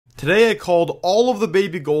Today I culled all of the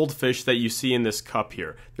baby goldfish that you see in this cup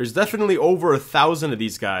here. There's definitely over 1,000 of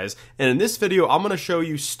these guys, and in this video I'm going to show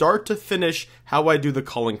you start to finish how I do the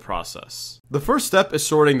culling process. The first step is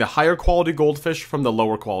sorting the higher quality goldfish from the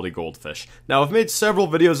lower quality goldfish. Now I've made several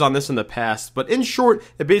videos on this in the past, but in short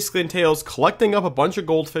it basically entails collecting up a bunch of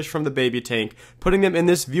goldfish from the baby tank, putting them in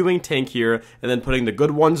this viewing tank here, and then putting the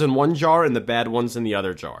good ones in one jar and the bad ones in the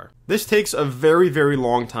other jar. This takes a very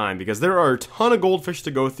long time because there are a ton of goldfish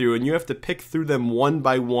to go through and you have to pick through them one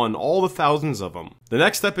by one, all the thousands of them. The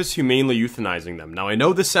next step is humanely euthanizing them. Now I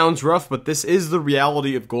know this sounds rough, but this is the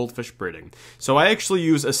reality of goldfish breeding. So I actually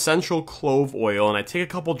use essential clove oil and I take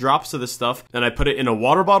a couple drops of this stuff and I put it in a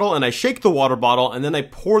water bottle and I shake the water bottle and then I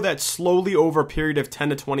pour that slowly over a period of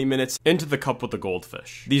 10 to 20 minutes into the cup with the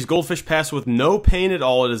goldfish. These goldfish pass with no pain at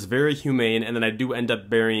all. It is very humane, and then I do end up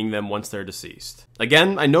burying them once they're deceased.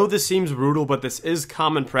 Again, I know this seems brutal, but this is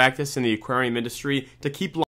common practice in the aquarium industry to keep